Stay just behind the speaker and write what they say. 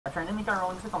I'm trying to make a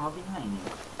round to come up behind you.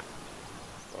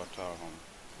 But I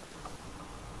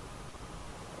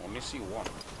only see one.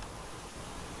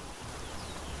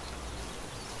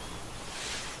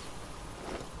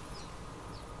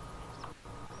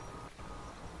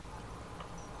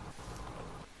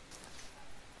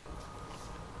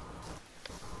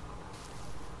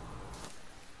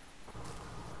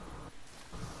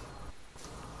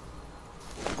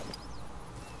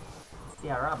 See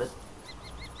a rabbit.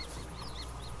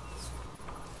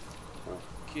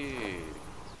 Okay.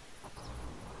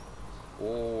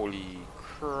 Holy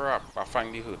crap! I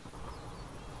finally heard.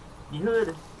 You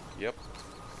heard? Yep.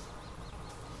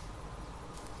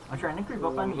 I'm trying to creep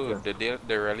up on you.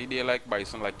 They really they like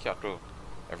bison like cattle.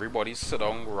 Everybody sit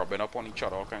down, rubbing up on each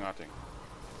other, all kind of thing.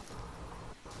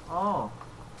 Oh.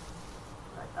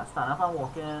 Right, I stand up and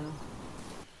walk in.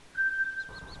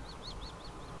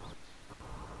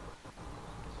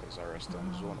 There's a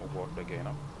resting zone over the gain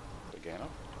up. The gain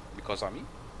up. Because of me?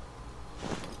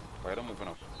 Why are they moving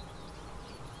up?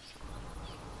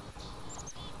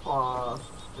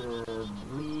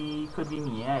 Possibly could be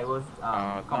me. I was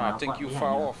No, I think you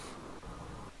far off.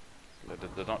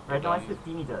 Right now it's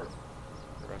 50 meters.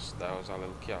 Rest, that was a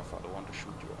little careful. I don't want to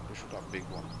shoot you. I want to shoot a big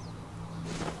one.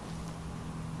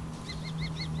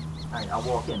 Alright, I'll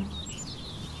walk in.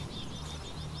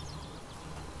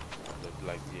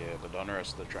 The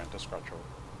donors, they're trying to scratch out.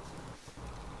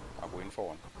 I'm going for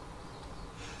one.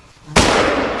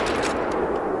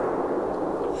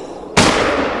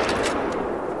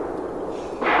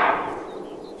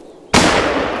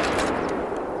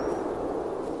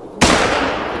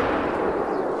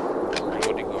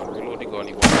 Reload the gun,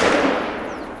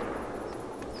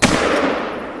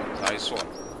 Nice one.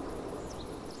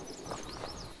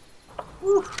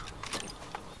 Woo.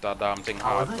 That damn thing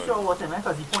hard. I wasn't sure what he meant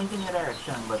because he pointed in your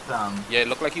direction, but yeah, it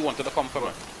looked like he wanted to come for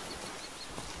me.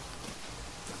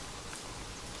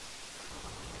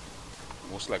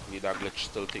 Most likely that glitch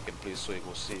still taking place, so you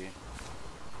go see he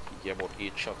get about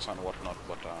 8 shots and whatnot,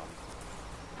 but let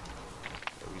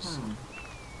me see.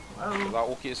 Well, that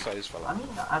okay size fella. I mean,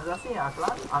 as I say, I'm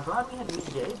glad we had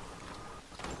VJ.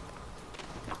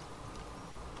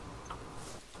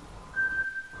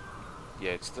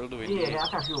 Yeah, it's still doing yeah, I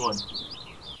catch you one.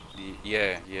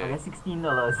 Yeah. I get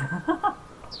 $16.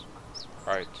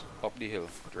 Alright, up the hill.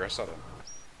 The rest of them.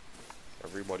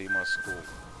 Everybody must go.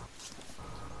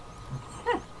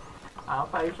 I'll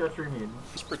 5 shots remain.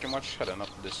 It's pretty much heading up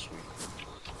this way.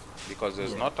 Because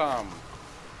there's not on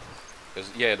top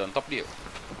of the hill.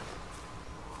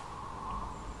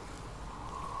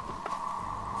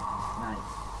 Nice.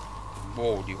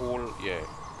 Whoa, the whole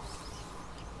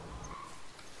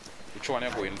Which one are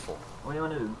you going for? What do you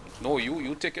want to do? No,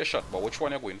 you take a shot, but which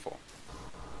one are you going for?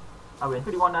 I went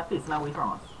for the one that facing away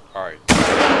from us. Alright.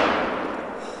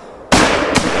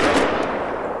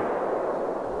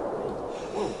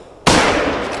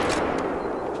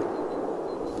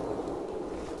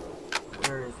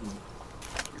 Where is he?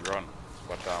 You run.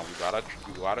 But we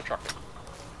gotta track him.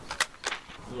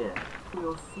 Yeah.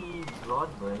 POC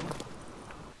Broadway.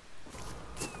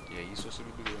 Yeah, he's supposed to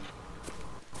be doing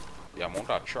the amount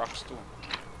of tracks too.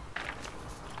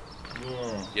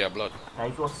 Yeah. Yeah, blood.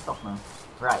 He's all stuck now.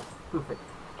 Right. Perfect.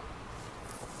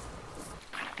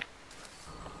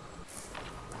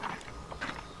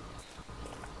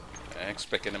 I'm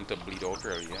expecting him to bleed out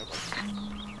really, yeah. But...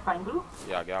 Fine blue?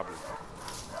 Yeah, I got blue.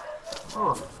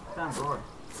 Oh, thank God.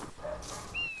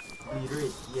 Bleed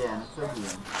rate. Yeah, it's a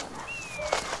game.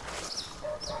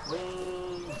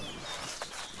 Wait.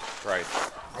 Right.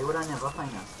 I would have never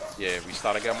find that. Yeah, we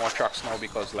start to get more tracks now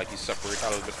because like he's separate a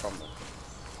little bit from them.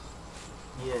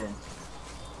 Yeah.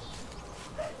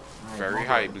 Right, very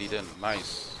high bleeding.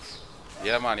 Nice.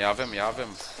 Yeah man, you have him.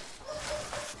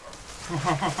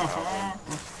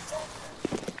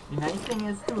 The nice thing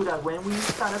is too that when we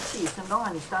started chasing down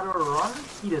and he started to run,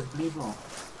 he just bleed more.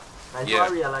 That's what I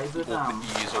realized with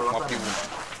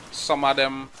some of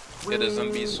them it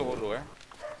doesn't be so though, eh?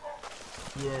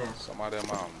 Yeah. Some of them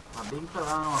a big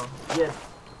fella and all. Yes.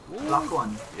 Black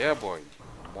one. Yeah boy.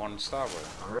 Monster boy.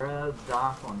 A real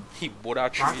dark one. He bought a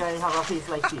tree. That guy have a face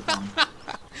like Satan.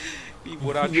 He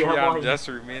bought a tree and just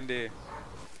remain there.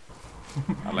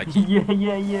 And like yeah.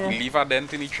 He leave a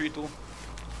dent in the tree too.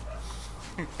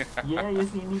 Yeah, you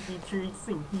see me the tree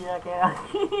sink here, okay?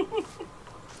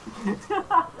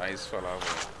 Nice fella boy.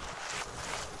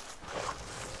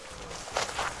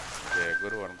 Yeah,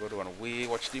 good one. We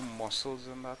watch the muscles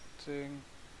in that thing.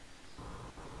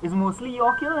 It's mostly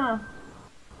your killer.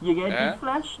 You get the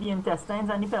flesh, the intestines,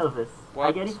 and the pelvis. What?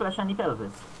 I get the flesh and the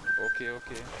pelvis. Okay.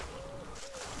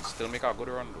 Still make a good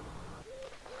run though.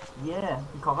 Yeah,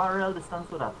 he cover a real distance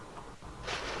with that.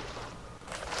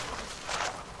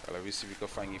 Well, let me see if we can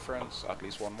find your friends. At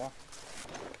least one more.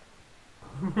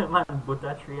 Man, put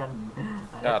that tree and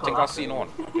Yeah, I think I've seen one.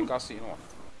 I think I've seen one.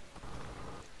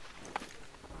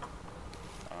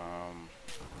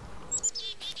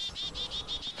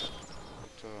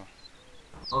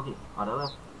 Okay, other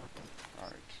left.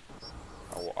 Alright.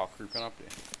 I'll creeping up there.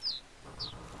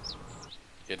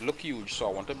 It look huge, so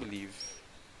I want to believe.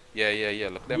 Yeah.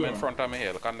 Look them in front of me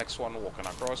here. Look at next one walking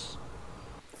across.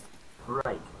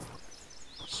 Right.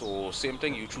 So same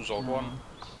thing, you choose out one.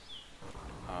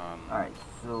 Alright,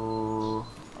 so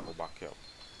I'll go back here.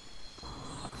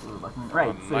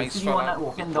 Right, so nice you see the one that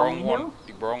walking down the hill?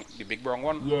 The big brown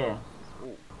one? Yeah.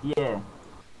 Oh. Yeah.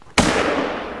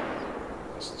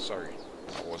 Sorry,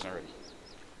 I wasn't ready.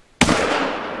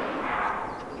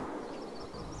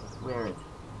 Where it?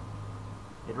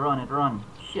 It run.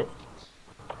 Shit.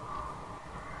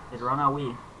 It run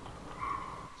away.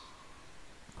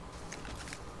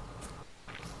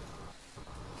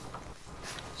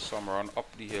 Some run up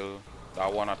the hill.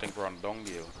 That one I think run down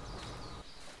the hill.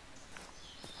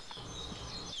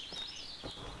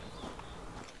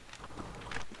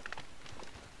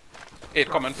 Hey,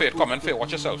 come and fade.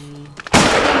 Watch yourself.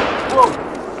 Whoa!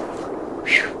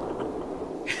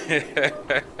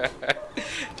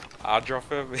 I'll drop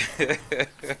him.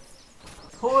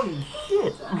 Holy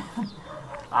shit!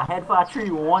 I head for a tree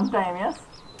one time, yes?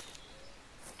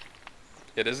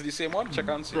 Yeah, this is the same one? Check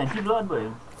and see. Plenty blood, boy.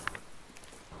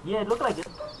 Yeah, it looked like it.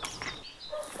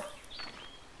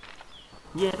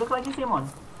 Yeah, it looked like the same one.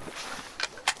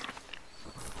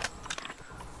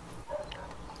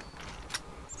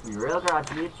 We real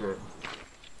graduate, sir.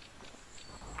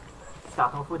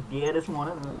 Start off with deer this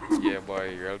morning. Yeah,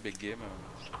 boy, real big game, man.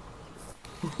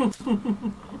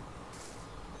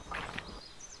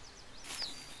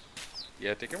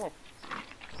 Yeah, take him up.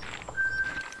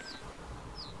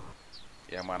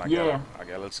 Yeah, man, I get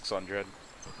a little 600.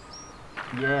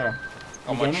 Yeah.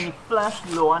 How you much? get mini flash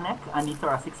lower neck and the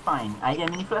thoracic spine. I get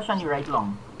mini flash on the right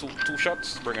lung. Two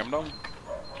shots, bring him down.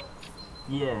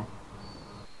 Yeah.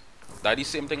 That's the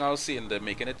same thing I was saying, they're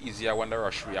making it easier when they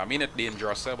rush me. I mean it's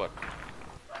dangerous, but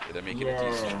they're making it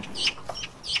easier.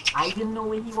 I didn't know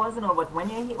where he was, but when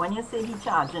you say he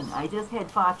charging, I just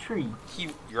head for a tree. He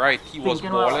was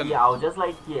balling. Yeah, I was just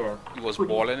like, he was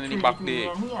balling in the back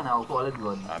there. And I'll call it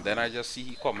good. And then I just see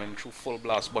he coming through full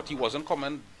blast, but he wasn't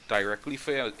coming directly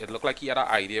for it. It looked like he had an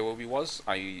idea where he was,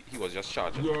 and he was just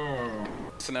charging. Yeah.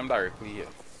 Send him directly here.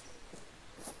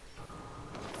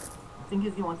 I think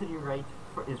he's the one to the right.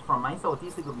 Is from my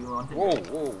southeast, it could be one to the right.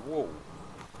 Whoa.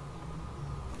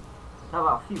 How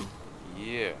about a few?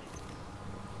 Yeah.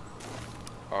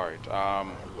 Alright, Yeah,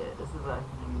 this is a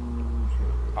huge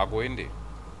area. I'll go in there.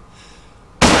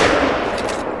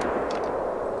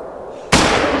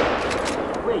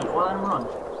 Wait, all on run.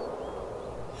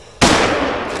 I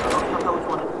don't know which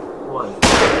one it was.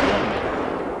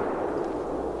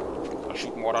 I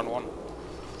shoot more than one.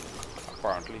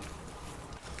 Apparently.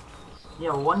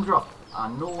 Yeah, one drop.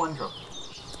 No one drop.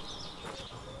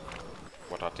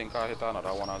 But I think I hit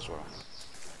another one as well.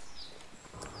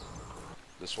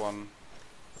 This one.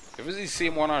 If it's the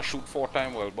same one I shoot 4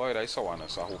 times, well boy, that's a one.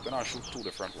 So I hope I shoot 2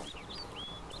 different ones.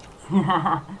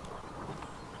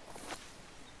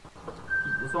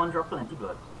 This one dropped plenty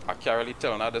blood. I can't really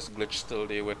tell now this glitch still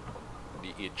there with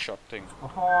the 8-shot thing.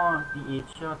 Oh, the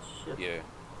 8-shot shit. Yeah.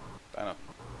 I know.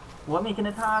 What making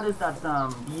it hard is that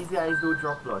these guys do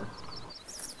drop blood.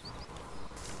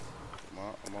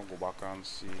 I'm gonna go back and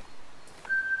see.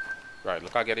 Right,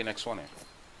 look, I get the next one here.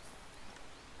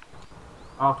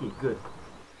 Okay, good.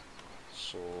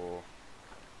 So,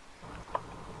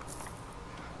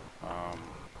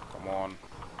 come on.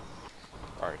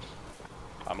 Alright.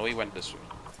 I know he went this way.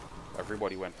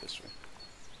 Everybody went this way.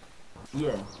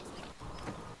 Yeah.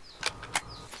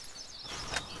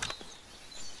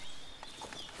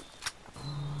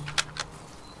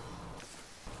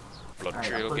 Blood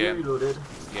trail again. Reloaded.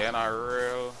 Again, a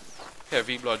real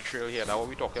heavy blood trail here. That's what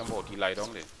we talking about. He lie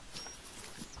down there.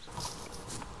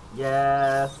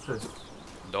 Yes.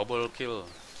 Double kill.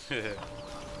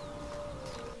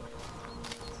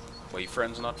 But your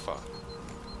friend's not far.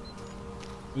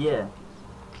 Yeah.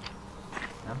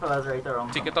 That fella's right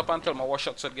around. Take it up and tell me what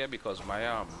shots I get because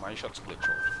my shots glitch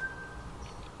out.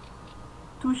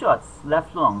 2 shots,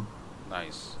 left lung.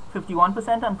 Nice.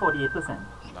 51% and 48%.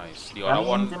 Nice. The other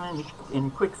one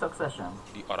in quick succession.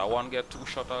 The other one get 2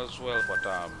 shots as well, but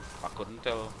I couldn't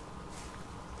tell.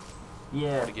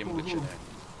 Yeah. The game glitching there.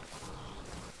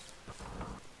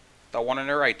 That one on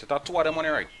the right. That 2 of them on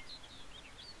the right.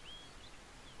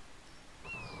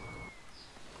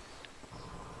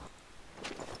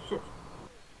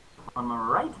 On my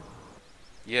right?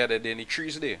 Yeah, there any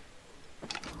trees there.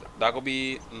 That could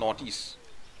be northeast.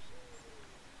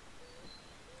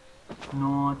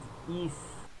 Northeast.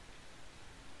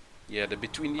 Yeah, the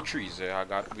between the trees.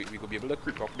 We could be able to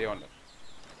creep up there on them.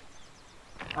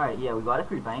 Alright, yeah, we got a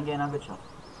creep. I ain't getting a good shot.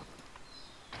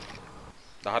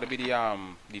 That had to be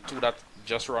the two that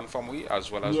just run from we, as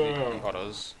well as the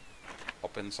others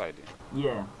up inside there.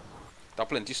 Yeah. There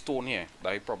plenty stone here.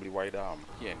 That is probably why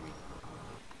here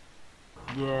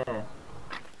we. Yeah.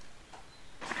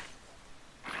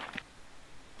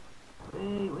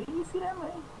 Wait, you see them,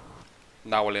 way?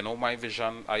 Now, well, you know my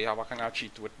vision. I have a kind of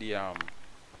cheat with the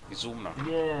zoom now.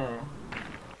 Yeah.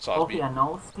 So okay, I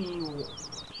now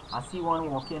see one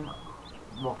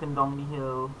walking down the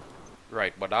hill.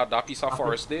 Right, but that piece of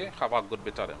forest there have a good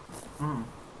bit of them.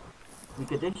 We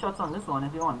could take shots on this one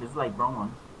if you want. This light brown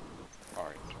one.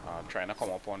 Alright, I'm trying to come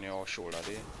up on your shoulder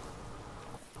there.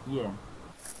 Yeah.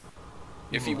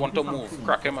 If you want to move,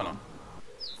 crack him, man.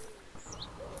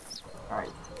 Alright.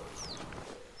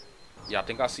 Yeah, I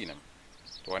think I've seen him.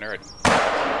 So when you're ready.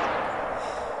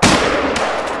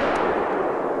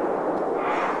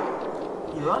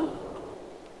 You run?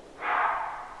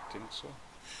 I think so.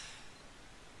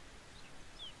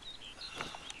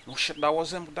 No shit, that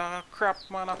was him. That crap,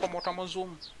 man. I come out of my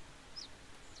zoom.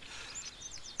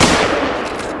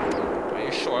 Are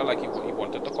you sure? Like he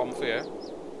wanted to come for you?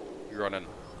 You running?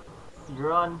 You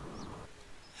run.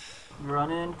 You're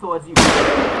running towards you.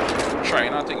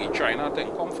 Trying nothing.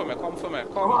 Come for me. Come.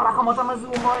 Oh, I come out of my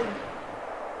zoom, boy.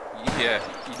 Yeah,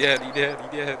 he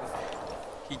did.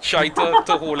 He tried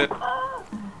to hold it.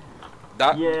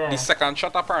 The second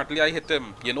shot apparently I hit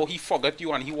him. You know he forgot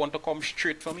you and he want to come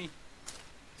straight for me.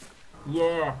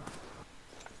 Yeah.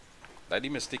 That's the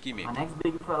mistake he made. My next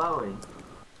big fella, way.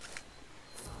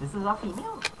 This is a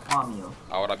female or male?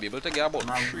 I would have been able to get about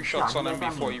 3 shots on him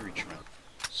before he reached me.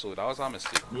 So that was a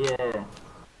mistake. Yeah.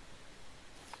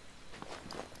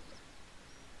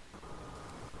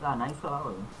 That's a nice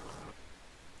fella, way.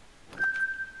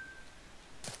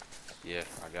 Yeah,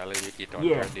 I got a little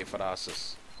 800 there for the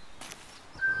assist.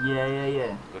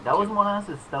 Yeah. Good that was kill. one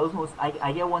assist. That was most.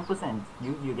 I get 1%.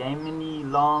 You get him in the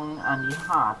long and the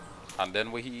heart. And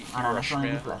then when he and rushed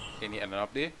me and he ended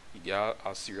up there, he got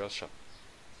a serious shot.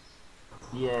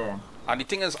 Yeah. And the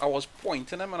thing is, I was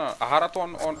pointing him and I had it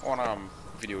on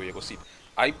video, you go see it.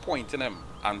 I pointed him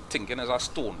and thinking it's a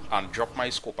stone and dropped my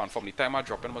scope, and from the time I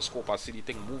dropped in my scope I see the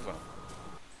thing moving.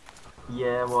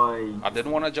 Yeah, boy. I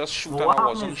didn't want to just shoot and I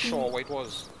wasn't sure what it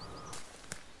was.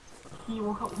 He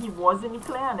was in the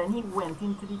clear and then he went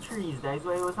into the trees. That's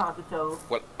why it was hard to tell.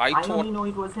 Well, I only know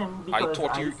it was him because I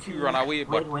thought he ran away,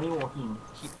 but when he walked in.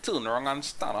 He turned around and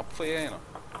stand up for you,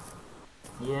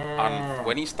 Yeah. And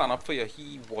when he stand up for you,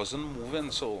 he wasn't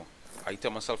moving, so I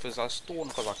tell myself it's a stone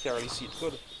because I can't really see it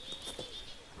good.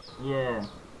 Yeah.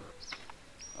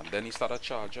 And then he started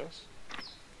charging us.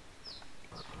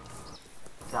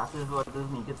 That is what does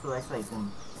make it so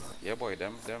exciting. Yeah, boy,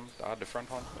 them are different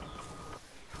hunts.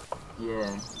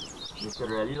 Yeah. You could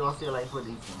really lost your life with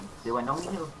these things. They went down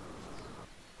the hill.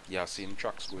 Yeah, I seen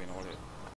trucks going all there.